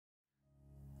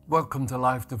Welcome to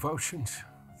Life Devotions.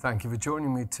 Thank you for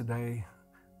joining me today.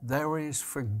 There is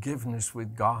forgiveness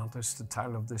with God. That's the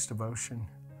title of this devotion.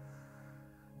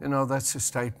 You know, that's a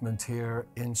statement here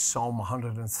in Psalm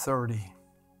 130.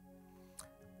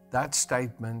 That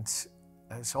statement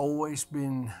has always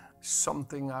been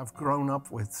something I've grown up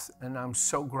with, and I'm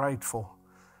so grateful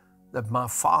that my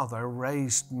father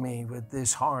raised me with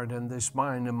this heart and this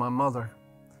mind, and my mother.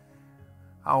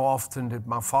 How often did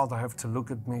my father have to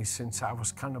look at me since I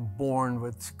was kind of born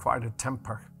with quite a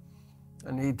temper?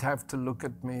 And he'd have to look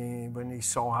at me when he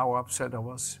saw how upset I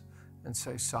was and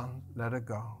say, "Son, let it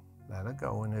go,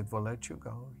 and it will let you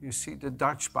go." You see, the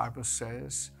Dutch Bible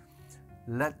says,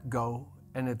 "Let go,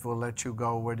 and it will let you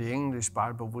go," where the English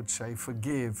Bible would say,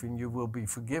 "Forgive, and you will be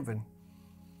forgiven."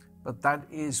 But that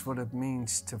is what it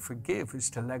means to forgive, is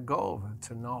to let go of it,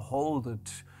 to not hold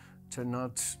it, to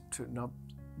not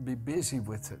be busy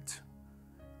with it,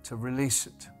 to release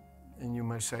it. And you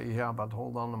may say, "Yeah, but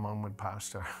hold on a moment,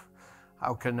 Pastor.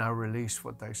 How can I release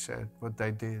what they said, what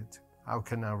they did? How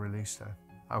can I release that?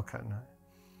 How can I?"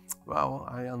 Well,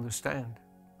 I understand.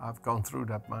 I've gone through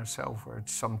that myself, where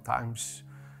it's sometimes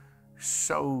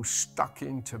so stuck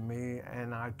into me,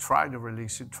 and I try to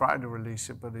release it,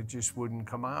 but it just wouldn't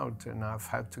come out. And I've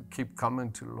had to keep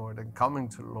coming to the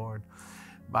Lord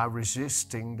by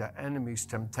resisting the enemy's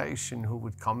temptation, who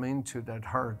would come into that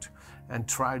hurt and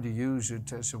try to use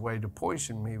it as a way to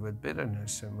poison me with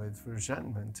bitterness and with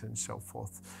resentment and so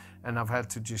forth. And I've had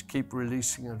to just keep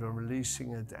releasing it.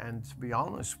 And to be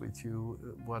honest with you,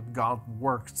 what God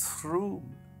worked through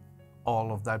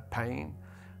all of that pain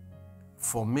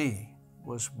for me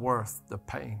was worth the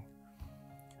pain,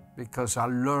 because I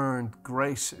learned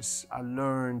graces, I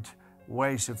learned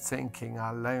ways of thinking, I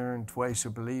learned ways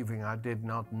of believing I did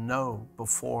not know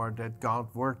before, that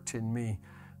God worked in me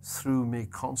through me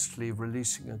constantly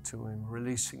releasing it to Him.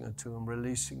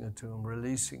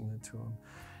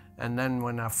 And then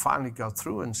when I finally got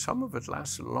through, and some of it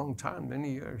lasted a long time,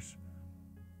 many years,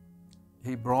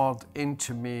 He brought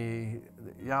into me,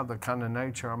 the kind of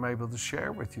nature I'm able to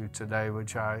share with you today,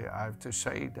 which I have to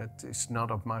say that it's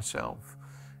not of myself.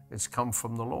 It's come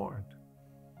from the Lord.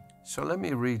 So let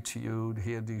me read to you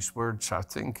here these words. I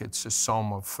think it's a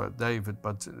Psalm of David,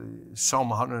 but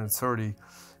Psalm 130.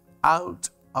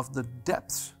 "Out of the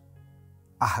depths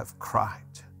I have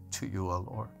cried to you, O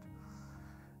Lord."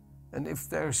 And if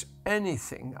there's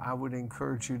anything I would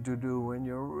encourage you to do when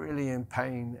you're really in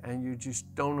pain and you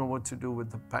just don't know what to do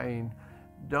with the pain,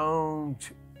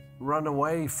 don't run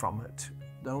away from it.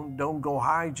 Don't go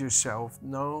hide yourself.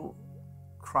 No,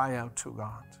 cry out to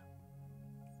God.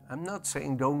 I'm not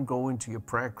saying don't go into your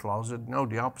prayer closet. No,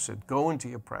 the opposite. Go into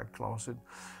your prayer closet.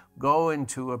 Go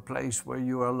into a place where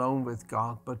you are alone with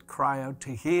God, but cry out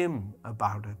to Him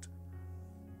about it.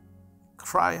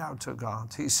 Cry out to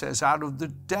God. He says, "Out of the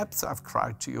depth I've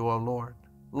cried to you, O Lord.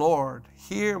 Lord,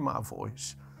 hear my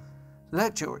voice.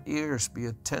 Let your ears be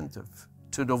attentive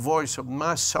to the voice of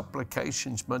my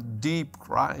supplications, my deep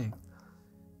crying.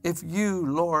 If you,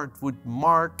 Lord, would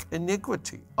mark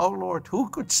iniquity, O Lord, who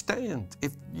could stand?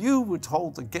 If you would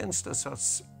hold against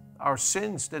us our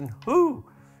sins, then who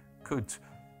could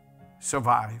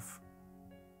survive?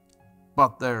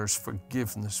 But there's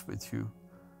forgiveness with you,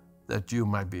 that you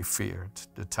might be feared."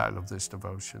 The title of this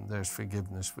devotion, there's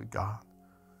forgiveness with God.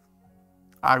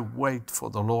 I wait for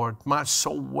the Lord. My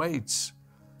soul waits,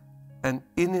 and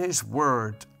in His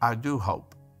word I do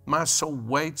hope. My soul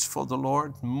waits for the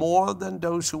Lord more than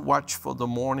those who watch for the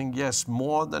morning. Yes,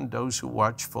 more than those who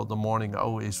watch for the morning.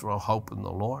 O Israel, hope in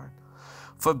the Lord.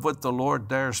 For with the Lord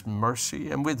there's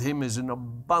mercy, and with Him is an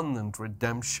abundant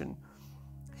redemption.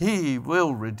 He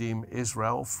will redeem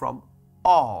Israel from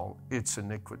all its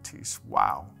iniquities.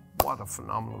 Wow, what a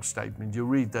phenomenal statement. You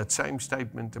read that same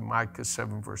statement in Micah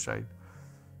 7, verse 8.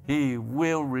 He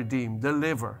will redeem,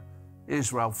 deliver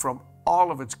Israel from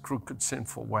all of its crooked,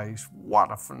 sinful ways.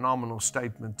 What a phenomenal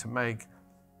statement to make.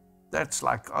 That's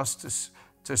like us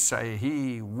to say,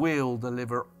 He will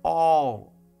deliver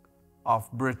all of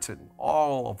Britain,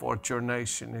 all of what your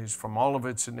nation is, from all of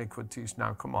its iniquities.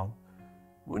 Now, come on.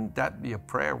 Wouldn't that be a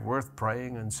prayer worth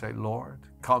praying and say, "Lord,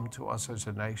 come to us as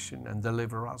a nation and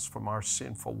deliver us from our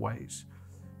sinful ways.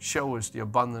 Show us the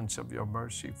abundance of your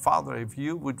mercy." Father, if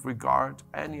you would regard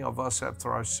any of us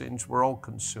after our sins, we're all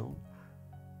consumed.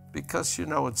 Because, you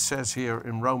know, it says here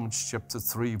in Romans chapter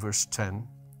 3, verse 10.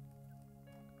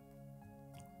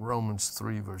 Romans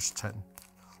 3, verse 10.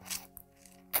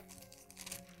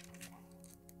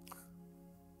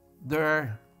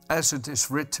 There, as it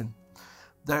is written,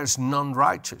 there's none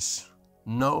righteous,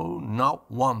 no,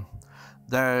 not one.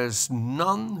 There's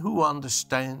none who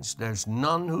understands. There's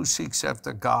none who seeks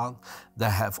after God. They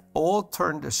have all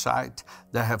turned aside.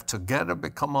 They have together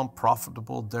become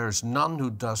unprofitable. There's none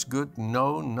who does good,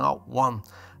 no, not one.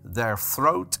 Their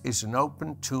throat is an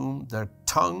open tomb. Their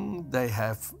tongue they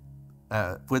have,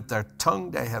 with their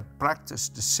tongue they have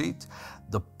practiced deceit.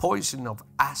 The poison of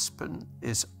aspen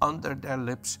is under their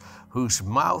lips, whose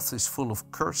mouth is full of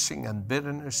cursing and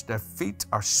bitterness. Their feet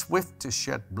are swift to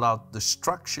shed blood.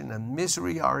 Destruction and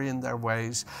misery are in their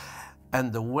ways,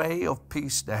 and the way of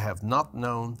peace they have not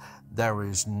known. There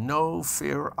is no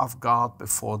fear of God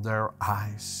before their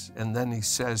eyes. And then he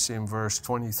says in verse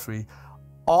 23,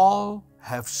 all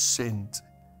have sinned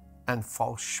and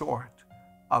fall short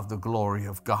of the glory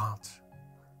of God.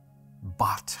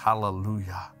 But,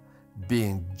 hallelujah,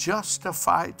 being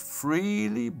justified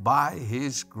freely by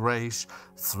his grace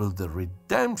through the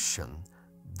redemption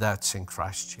that's in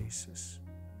Christ Jesus.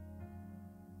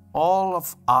 All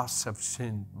of us have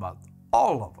sinned, but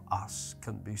all of us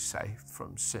can be saved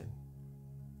from sin.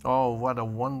 Oh, what a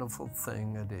wonderful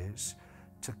thing it is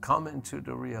to come into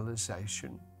the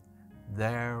realization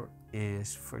there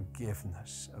is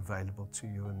forgiveness available to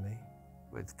you and me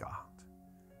with God.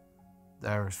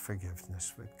 There is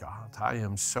forgiveness with God. I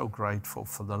am so grateful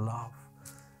for the love.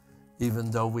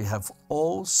 Even though we have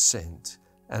all sinned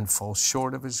and fall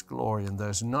short of his glory, and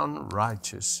there's none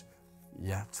righteous,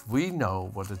 yet we know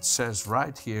what it says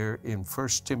right here in 1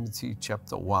 Timothy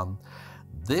chapter 1.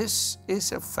 This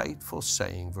is a faithful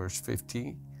saying, verse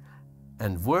 15,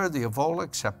 and worthy of all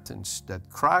acceptance, that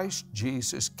Christ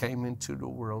Jesus came into the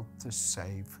world to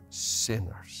save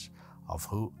sinners, of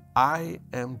whom I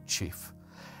am chief.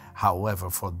 However,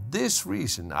 for this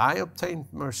reason I obtained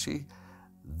mercy,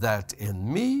 that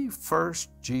in me first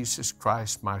Jesus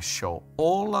Christ might show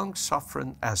all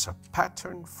long-suffering as a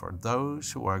pattern for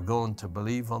those who are going to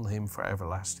believe on him for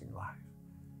everlasting life.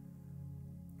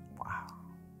 Wow.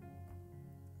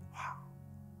 Wow.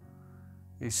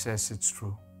 He says it's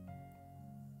true.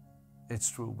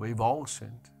 It's true. We've all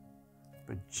sinned,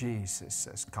 but Jesus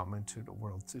has come into the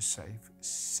world to save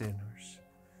sinners.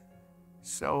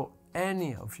 So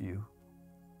any of you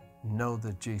know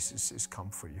that Jesus has come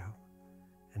for you,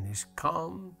 and he's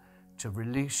come to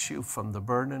release you from the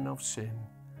burden of sin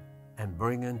and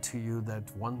bring into you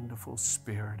that wonderful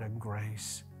spirit and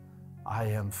grace. I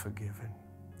am forgiven.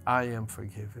 I am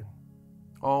forgiven.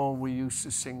 Oh, we used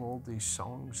to sing all these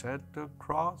songs at the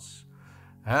cross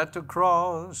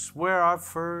where I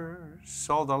first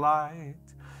saw the light,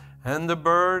 and the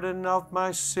burden of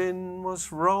my sin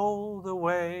was rolled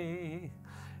away.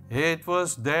 It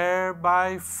was there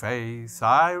by faith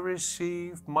I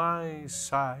received my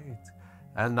sight,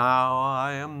 and now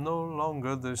I am no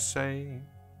longer the same.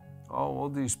 Oh, all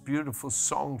these beautiful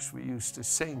songs we used to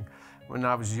sing when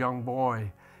I was a young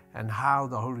boy, and how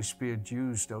the Holy Spirit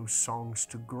used those songs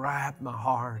to grab my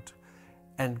heart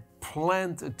and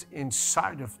plant it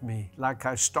inside of me. Like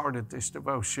I started this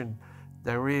devotion,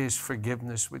 there is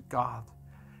forgiveness with God.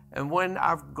 And when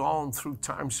I've gone through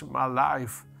times in my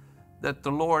life that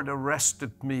the Lord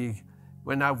arrested me,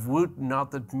 when I would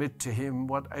not admit to him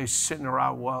what a sinner I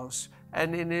was,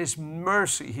 and in his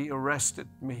mercy he arrested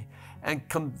me, and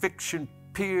conviction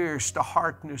pierced the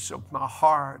hardness of my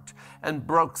heart and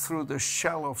broke through the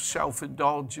shell of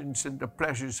self-indulgence and the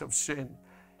pleasures of sin,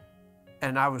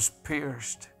 and I was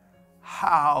pierced.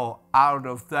 How out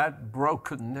of that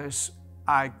brokenness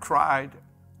I cried,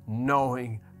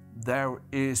 knowing there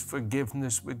is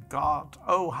forgiveness with God.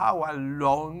 Oh, how I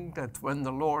long that when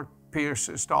the Lord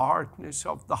pierces the hardness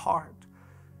of the heart,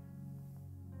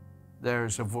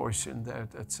 there's a voice in there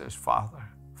that says, Father,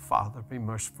 Father, be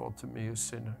merciful to me, a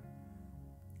sinner.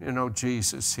 You know,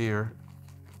 Jesus here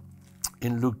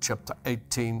in Luke chapter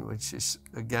 18, which is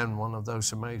again one of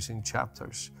those amazing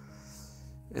chapters.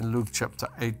 In Luke chapter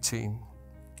 18,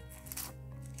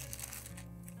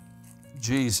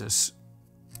 Jesus,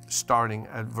 starting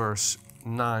at verse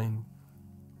 9,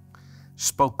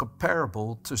 spoke a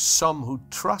parable to some who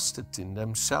trusted in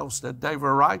themselves that they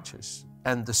were righteous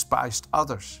and despised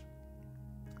others.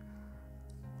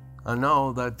 I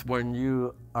know that when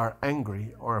you are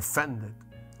angry or offended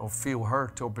or feel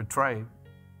hurt or betrayed,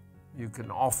 you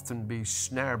can often be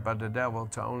snared by the devil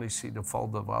to only see the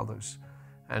fault of others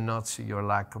and not see your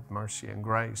lack of mercy and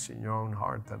grace in your own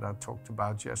heart that I talked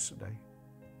about yesterday.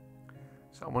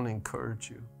 So I want to encourage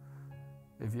you.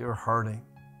 If you're hurting,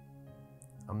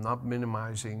 I'm not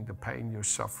minimizing the pain you're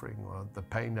suffering or the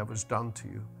pain that was done to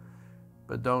you,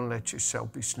 but don't let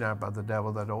yourself be snared by the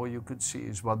devil that all you could see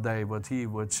is what he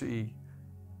would see.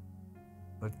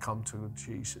 But come to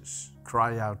Jesus.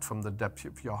 Cry out from the depth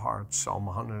of your heart, Psalm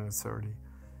 130,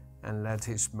 and let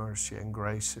his mercy and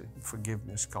grace and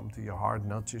forgiveness come to your heart,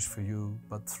 not just for you,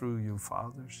 but through you,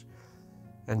 fathers.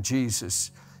 And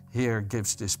Jesus here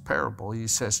gives this parable. He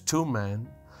says, 2 men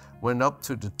went up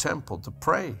to the temple to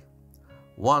pray,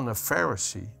 one a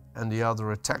Pharisee and the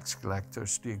other a tax collector,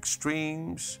 the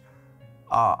extremes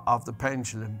of the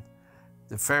pendulum.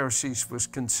 The Pharisees was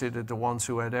considered the ones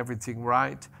who had everything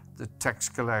right. The tax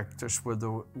collectors were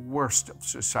the worst of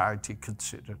society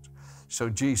considered. So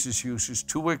Jesus uses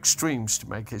 2 extremes to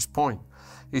make his point.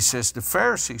 He says, the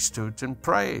Pharisee stood and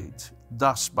prayed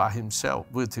thus by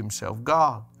himself, with himself,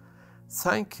 God,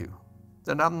 thank you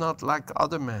that I'm not like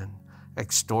other men,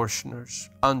 extortioners,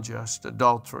 unjust,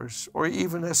 adulterers, or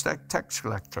even as that tax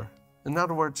collector. In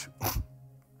other words,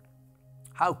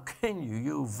 how can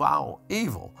you vile,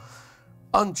 evil,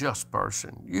 unjust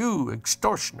person, you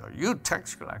extortioner, you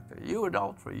tax collector, you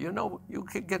adulterer, you know, you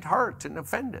could get hurt and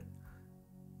offended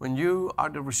when you are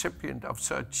the recipient of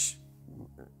such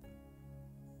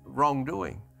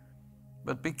wrongdoing.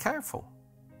 But be careful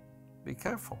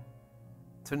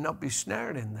to not be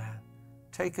snared in that.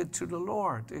 Take it to the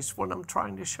Lord. It's what I'm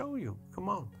trying to show you. Come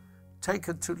on, take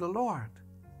it to the Lord.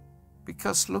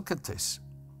 Because look at this.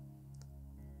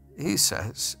 He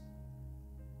says,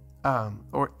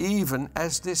 or even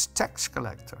as this tax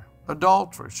collector,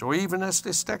 adulterers, or even as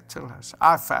this tax collector,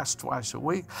 I fast twice a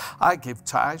week, I give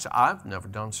tithes, I've never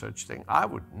done such thing, I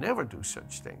would never do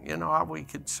such thing. You know how we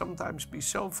could sometimes be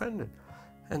so offended.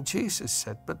 And Jesus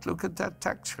said, but look at that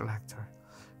tax collector.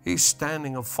 He's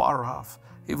standing afar off.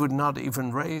 He would not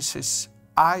even raise his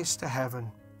eyes to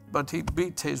heaven, but he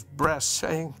beat his breast,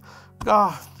 saying,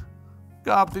 God,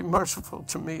 be merciful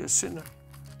to me, a sinner.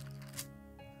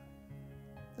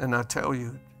 And I tell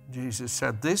you, Jesus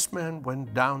said, this man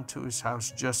went down to his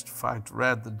house justified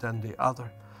rather than the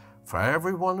other. For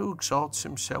everyone who exalts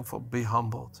himself will be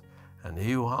humbled, and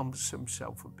he who humbles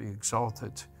himself will be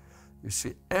exalted. You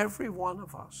see, every one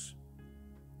of us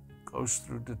goes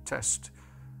through the test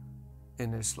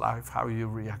in his life, how you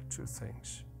react to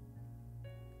things.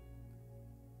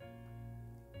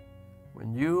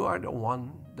 When you are the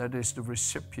one that is the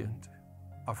recipient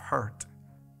of hurt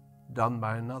done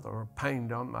by another or pain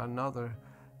done by another,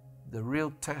 the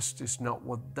real test is not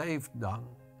what they've done,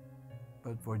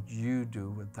 but what you do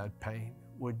with that pain,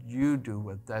 what you do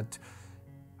with that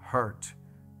hurt,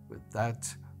 with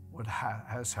that what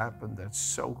has happened that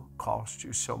so cost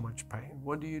you so much pain.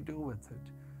 What do you do with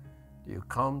it? Do you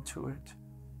come to it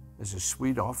as a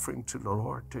sweet offering to the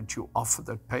Lord, that you offer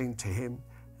that pain to him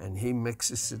and he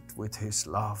mixes it with his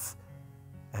love,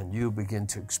 and you begin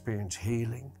to experience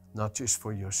healing, not just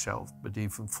for yourself, but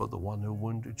even for the one who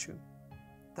wounded you?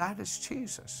 That is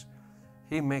Jesus.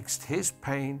 He mixed his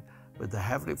pain with the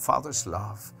Heavenly Father's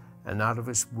love, and out of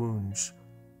his wounds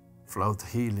flowed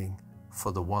healing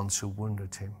for the ones who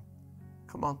wounded him.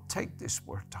 Come on, take this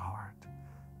word to heart.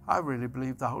 I really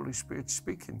believe the Holy Spirit's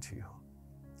speaking to you.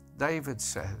 David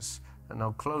says, and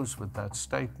I'll close with that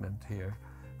statement here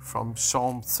from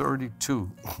Psalm 32.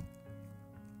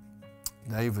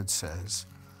 David says,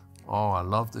 oh, I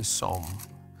love this psalm,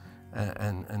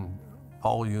 and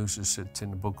Paul uses it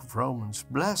in the book of Romans.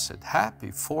 Blessed,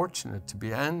 happy, fortunate, to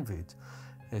be envied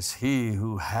is he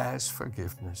who has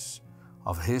forgiveness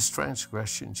of his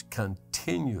transgressions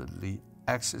continually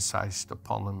exercised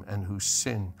upon him, and whose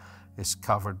sin is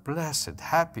covered. Blessed,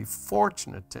 happy,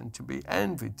 fortunate, and to be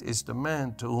envied is the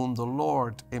man to whom the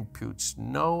Lord imputes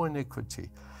no iniquity,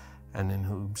 and in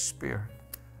whose spirit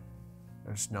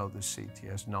there's no deceit. He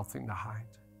has nothing to hide.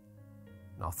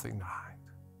 Nothing to hide.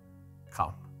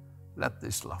 Come, let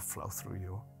this love flow through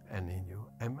you and in you.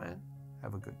 Amen.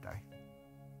 Have a good day.